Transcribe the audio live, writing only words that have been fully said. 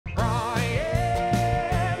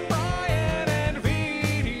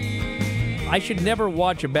I should never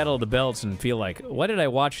watch a Battle of the Belts and feel like, why did I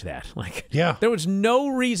watch that? Like, yeah, there was no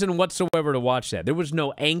reason whatsoever to watch that. There was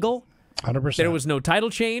no angle. 100%. There was no title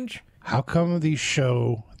change. How come the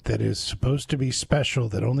show that is supposed to be special,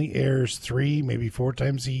 that only airs 3, maybe 4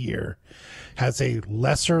 times a year, has a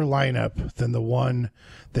lesser lineup than the one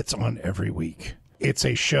that's on every week? It's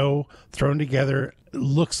a show thrown together,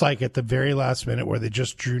 looks like at the very last minute, where they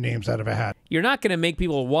just drew names out of a hat. You're not going to make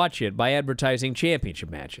people watch it by advertising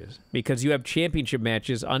championship matches, because you have championship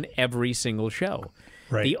matches on every single show.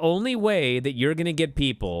 Right. The only way that you're going to get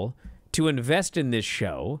people to invest in this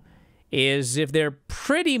show is if they're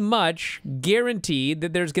pretty much guaranteed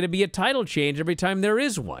that there's going to be a title change every time there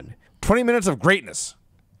is one. 20 minutes of greatness.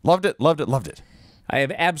 Loved it, loved it, loved it. I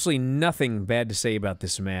have absolutely nothing bad to say about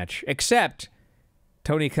this match, except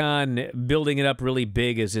Tony Khan building it up really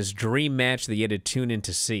big as his dream match that you had to tune in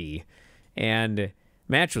to see. And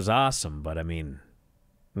match was awesome, but I mean,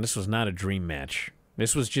 this was not a dream match.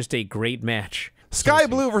 This was just a great match. Sky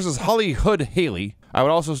Blue versus Holly Hood Haley. I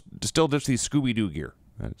would also still ditch the Scooby-Doo gear.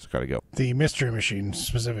 That's got to go. The Mystery Machine,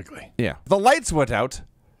 specifically. Yeah. The lights went out,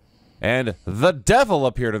 and the devil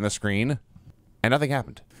appeared on the screen, and nothing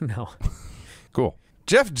happened. No. Cool.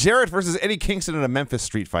 Jeff Jarrett versus Eddie Kingston in a Memphis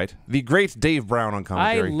street fight. The great Dave Brown on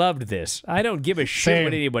commentary. I loved this. I don't give a shit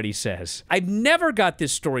what anybody says. I've never got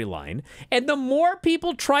this storyline, and the more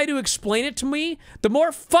people try to explain it to me, the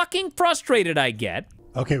more fucking frustrated I get.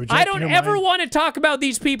 Okay, I don't ever want to talk about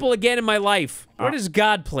these people again in my life. Where does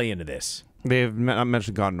God play into this? They've not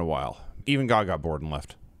mentioned God in a while. Even God got bored and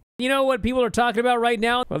left. You know what people are talking about right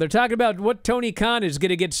now? Well, they're talking about what Tony Khan is going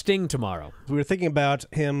to get Sting tomorrow. We were thinking about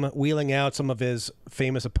him wheeling out some of his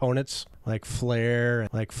famous opponents, like Flair.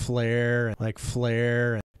 Tony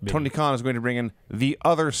Khan is going to bring in the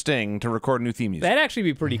other Sting to record new theme music. That'd actually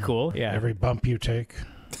be pretty cool. Yeah. Every bump you take.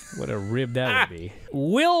 What a rib that would be.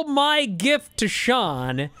 Will my gift to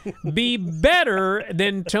Sean be better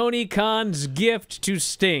than Tony Khan's gift to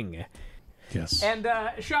Sting? Yes. And,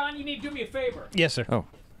 Sean, you need to do me a favor. Yes, sir. Oh.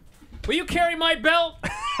 Will you carry my belt?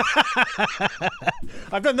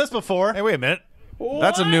 I've done this before. Hey, wait a minute. What?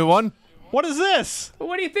 That's a new one. What is this?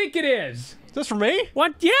 What do you think it is? Is this for me?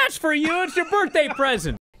 What? Yes, for you. It's your birthday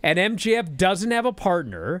present. And MJF doesn't have a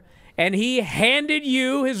partner, and he handed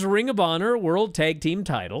you his Ring of Honor World Tag Team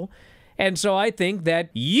title. And so I think that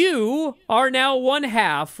you are now one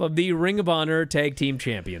half of the Ring of Honor Tag Team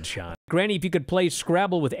Champions, Sean. Granny, if you could play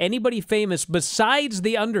Scrabble with anybody famous besides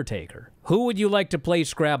The Undertaker, who would you like to play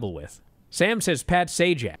Scrabble with? Sam says Pat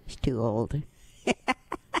Sajak. He's too old.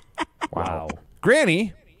 Wow.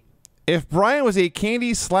 Granny, if Brian was a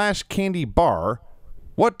candy/candy bar,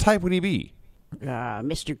 what type would he be?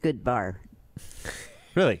 Mr. Goodbar.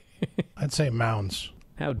 Really? I'd say Mounds.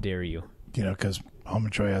 How dare you? You know, because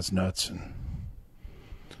Almond Joy has nuts. And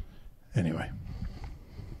anyway.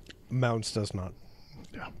 Mounds does not.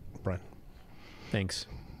 Yeah. Brian. Thanks.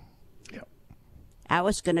 Yeah. I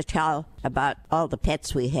was going to tell about all the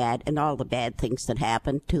pets we had and all the bad things that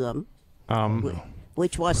happened to them.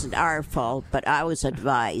 Which wasn't our fault, but I was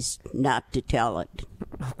advised not to tell it.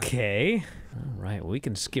 Okay. All right, we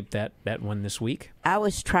can skip that one this week. I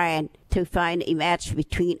was trying to find a match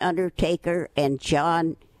between Undertaker and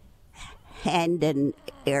Jon Hand And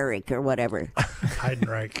Eric or whatever.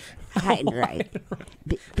 Heidenreich.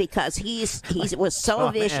 Because he was so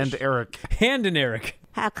vicious. And Eric. Hand and Eric.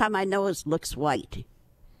 How come my nose looks white?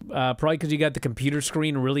 Probably because you got the computer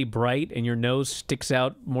screen really bright and your nose sticks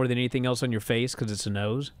out more than anything else on your face because it's a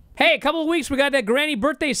nose. Hey, a couple of weeks we got that Granny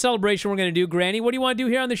birthday celebration we're going to do, Granny. What do you want to do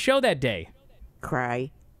here on the show that day? Cry.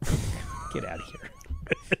 Get out of here.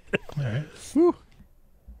 All right. Whew.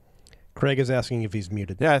 Craig is asking if he's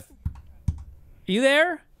muted. Yeah. You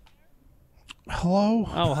there? Hello?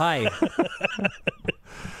 Oh, hi.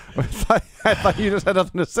 I thought you just had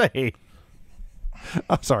nothing to say.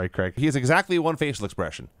 I'm sorry, Craig. He has exactly one facial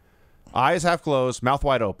expression. Eyes half closed, mouth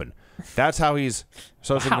wide open. That's how he's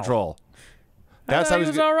social control. That's how he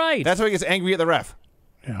was all right. That's how he gets angry at the ref.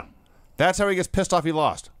 Yeah. That's how he gets pissed off he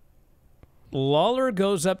lost. Lawler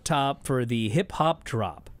goes up top for the hip-hop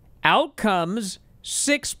drop. Out comes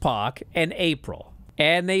Six-Pac and April.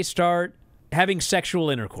 And they start having sexual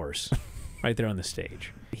intercourse right there on the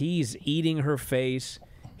stage. He's eating her face.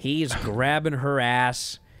 He's grabbing her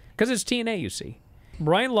ass. Because it's TNA, you see.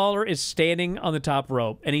 Brian Lawler is standing on the top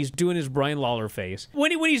rope, and he's doing his Brian Lawler face.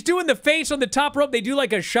 When he's doing the face on the top rope, they do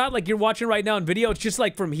like a shot like you're watching right now in video. It's just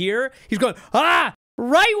like from here. He's going, ah!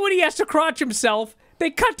 Right when he has to crotch himself, they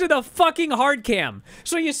cut to the fucking hard cam.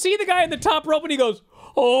 So you see the guy on the top rope, and he goes,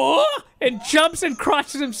 oh! And jumps and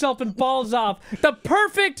crotches himself and falls off. The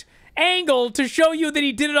perfect angle to show you that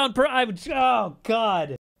he did it on purpose. Oh,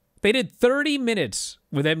 God. They did 30 minutes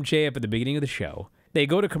with MJF at the beginning of the show. They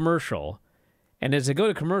go to commercial, and as they go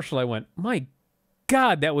to commercial, I went, my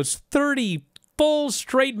God, that was 30 full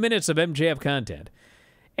straight minutes of MJF content.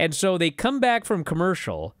 And so they come back from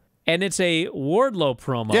commercial, and it's a Wardlow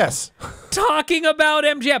promo. Yes. Talking about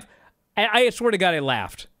MJF. I swear to God, I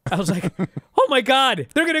laughed. I was like, oh my God,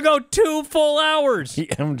 they're going to go 2 full hours. The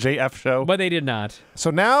MJF show. But they did not.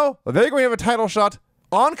 So now they're going to have a title shot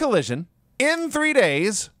on Collision in 3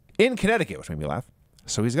 days in Connecticut, which made me laugh.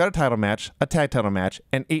 So he's got a title match, a tag title match,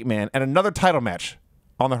 an 8-man, and another title match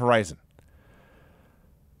on the horizon.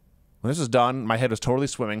 When this was done, my head was totally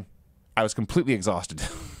swimming. I was completely exhausted.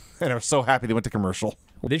 And I was so happy they went to commercial.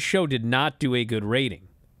 This show did not do a good rating.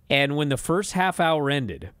 And when the first half hour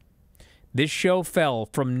ended, this show fell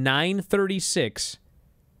from 936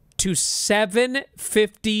 to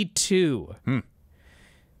 752.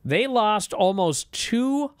 They lost almost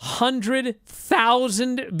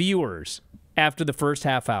 200,000 viewers after the first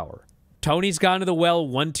half hour. Tony's gone to the well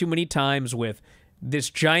one too many times with this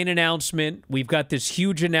giant announcement. We've got this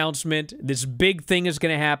huge announcement. This big thing is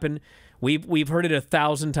going to happen. We've heard it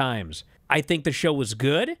 1,000 times. I think the show was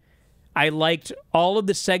good. I liked all of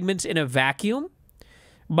the segments in a vacuum.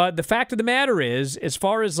 But the fact of the matter is, as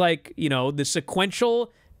far as like, you know, the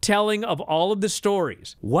sequential telling of all of the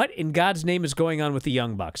stories, what in God's name is going on with the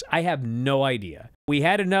Young Bucks? I have no idea. We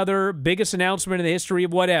had another biggest announcement in the history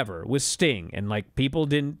of whatever with Sting, and like people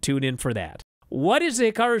didn't tune in for that. What is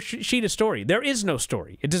the Hikaru Shida story? There is no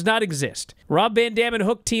story. It does not exist. Rob Van Dam and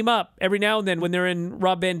Hook team up every now and then when they're in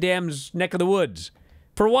Rob Van Dam's neck of the woods.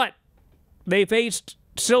 For what? They faced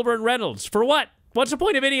Silver and Reynolds. For what? What's the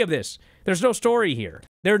point of any of this? There's no story here.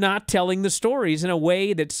 They're not telling the stories in a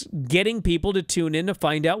way that's getting people to tune in to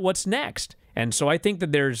find out what's next. And so I think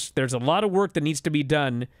that there's a lot of work that needs to be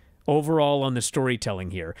done overall on the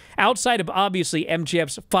storytelling here. Outside of, obviously,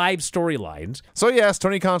 MJF's 5 storylines. So yes,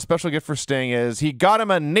 Tony Khan's special gift for Sting is he got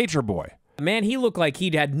him a Nature Boy. Man, he looked like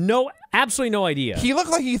he'd had absolutely no idea. He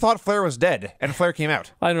looked like he thought Flair was dead, and Flair came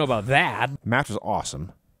out. I don't know about that. Match was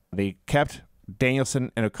awesome. They kept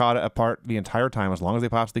Danielson and Okada apart the entire time as long as they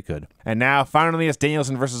possibly could. And now, finally, it's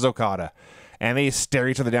Danielson versus Okada. And they stare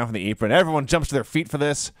each other down from the apron. Everyone jumps to their feet for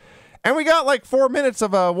this. And we got like 4 minutes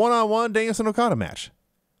of a one-on-one Danielson-Okada match.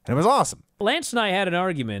 And it was awesome. Lance and I had an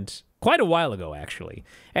argument quite a while ago, actually.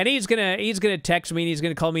 And he's gonna text me, and he's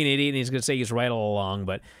gonna call me an idiot, and he's gonna say he's right all along,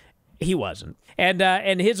 but he wasn't.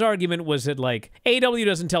 And his argument was that, like, AEW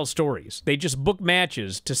doesn't tell stories. They just book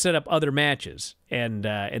matches to set up other matches, and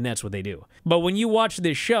that's what they do. But when you watch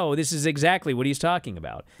this show, this is exactly what he's talking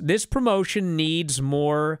about. This promotion needs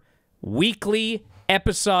more weekly,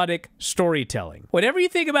 episodic storytelling. Whatever you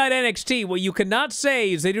think about NXT, what you cannot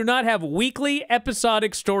say is they do not have weekly,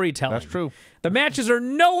 episodic storytelling. That's true. The matches are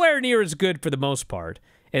nowhere near as good, for the most part,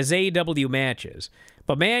 as AEW matches.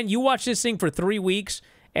 But, man, you watch this thing for 3 weeks,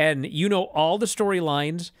 and you know all the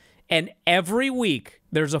storylines, and every week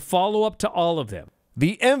there's a follow-up to all of them.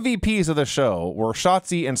 The MVPs of the show were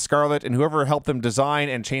Shotzi and Scarlett and whoever helped them design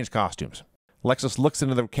and change costumes. Lexus looks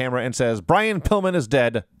into the camera and says, "Brian Pillman is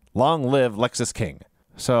dead. Long live Lexus King."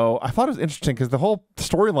 So I thought it was interesting because the whole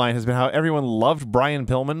storyline has been how everyone loved Brian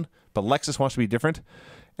Pillman, but Lexus wants to be different.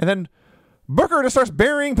 And then Booker just starts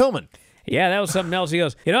burying Pillman. Yeah, that was something else. He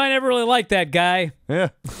goes, I never really liked that guy.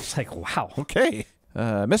 Yeah. It's like, wow. Okay.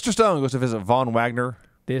 Mr. Stone goes to visit Von Wagner.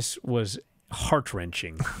 This was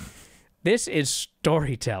heart-wrenching. This is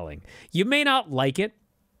storytelling. You may not like it.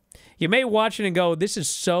 You may watch it and go, this is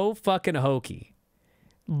so fucking hokey.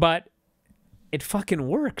 But it fucking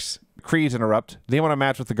works. Creeds interrupt. They want a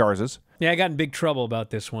match with the Garzas. Yeah, I got in big trouble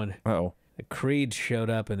about this one. Uh-oh. The Creeds showed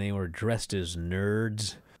up and they were dressed as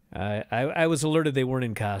nerds. I was alerted they weren't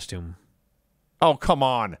in costume. Oh, come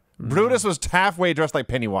on. Brutus was halfway dressed like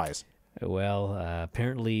Pennywise. Well,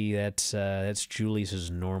 apparently that's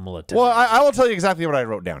Julius's normal attire. Well, I will tell you exactly what I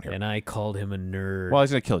wrote down here. And I called him a nerd. Well,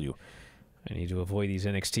 he's going to kill you. I need to avoid these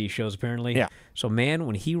NXT shows, apparently. Yeah. So, man,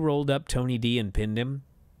 when he rolled up Tony D and pinned him,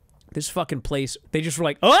 this fucking place, they just were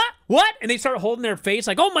like, what? And they started holding their face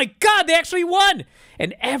like, oh, my God, they actually won.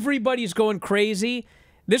 And everybody's going crazy.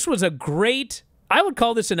 This was a great, I would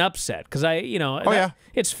call this an upset because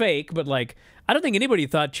it's fake, but, like, I don't think anybody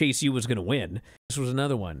thought Chase U was going to win. This was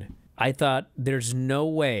another one. I thought there's no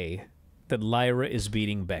way that Lyra is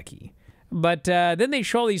beating Becky. But then they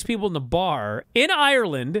show all these people in the bar in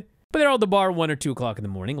Ireland, but they're all at the bar 1 or 2 o'clock in the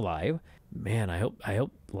morning live. Man, I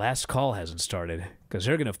hope Last Call hasn't started because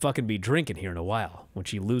they're going to fucking be drinking here in a while when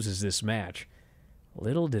she loses this match.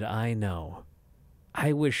 Little did I know.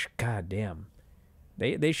 I wish, goddamn,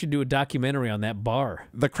 They should do a documentary on that bar.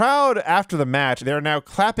 The crowd after the match, they're now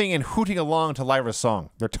clapping and hooting along to Lyra's song.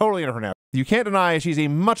 They're totally into her now. You can't deny she's a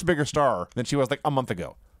much bigger star than she was like a month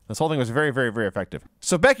ago. This whole thing was very, very, very effective.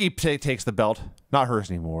 So Becky takes the belt, not hers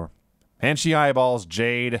anymore. And she eyeballs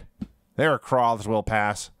Jade. Their paths will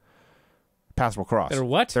pass. Paths will cross. Their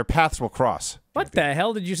what? Their paths will cross. What the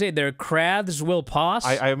hell did you say? Their craths will pass?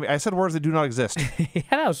 I said words that do not exist. Yeah,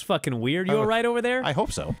 that was fucking weird. You all right over there? I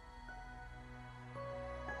hope so.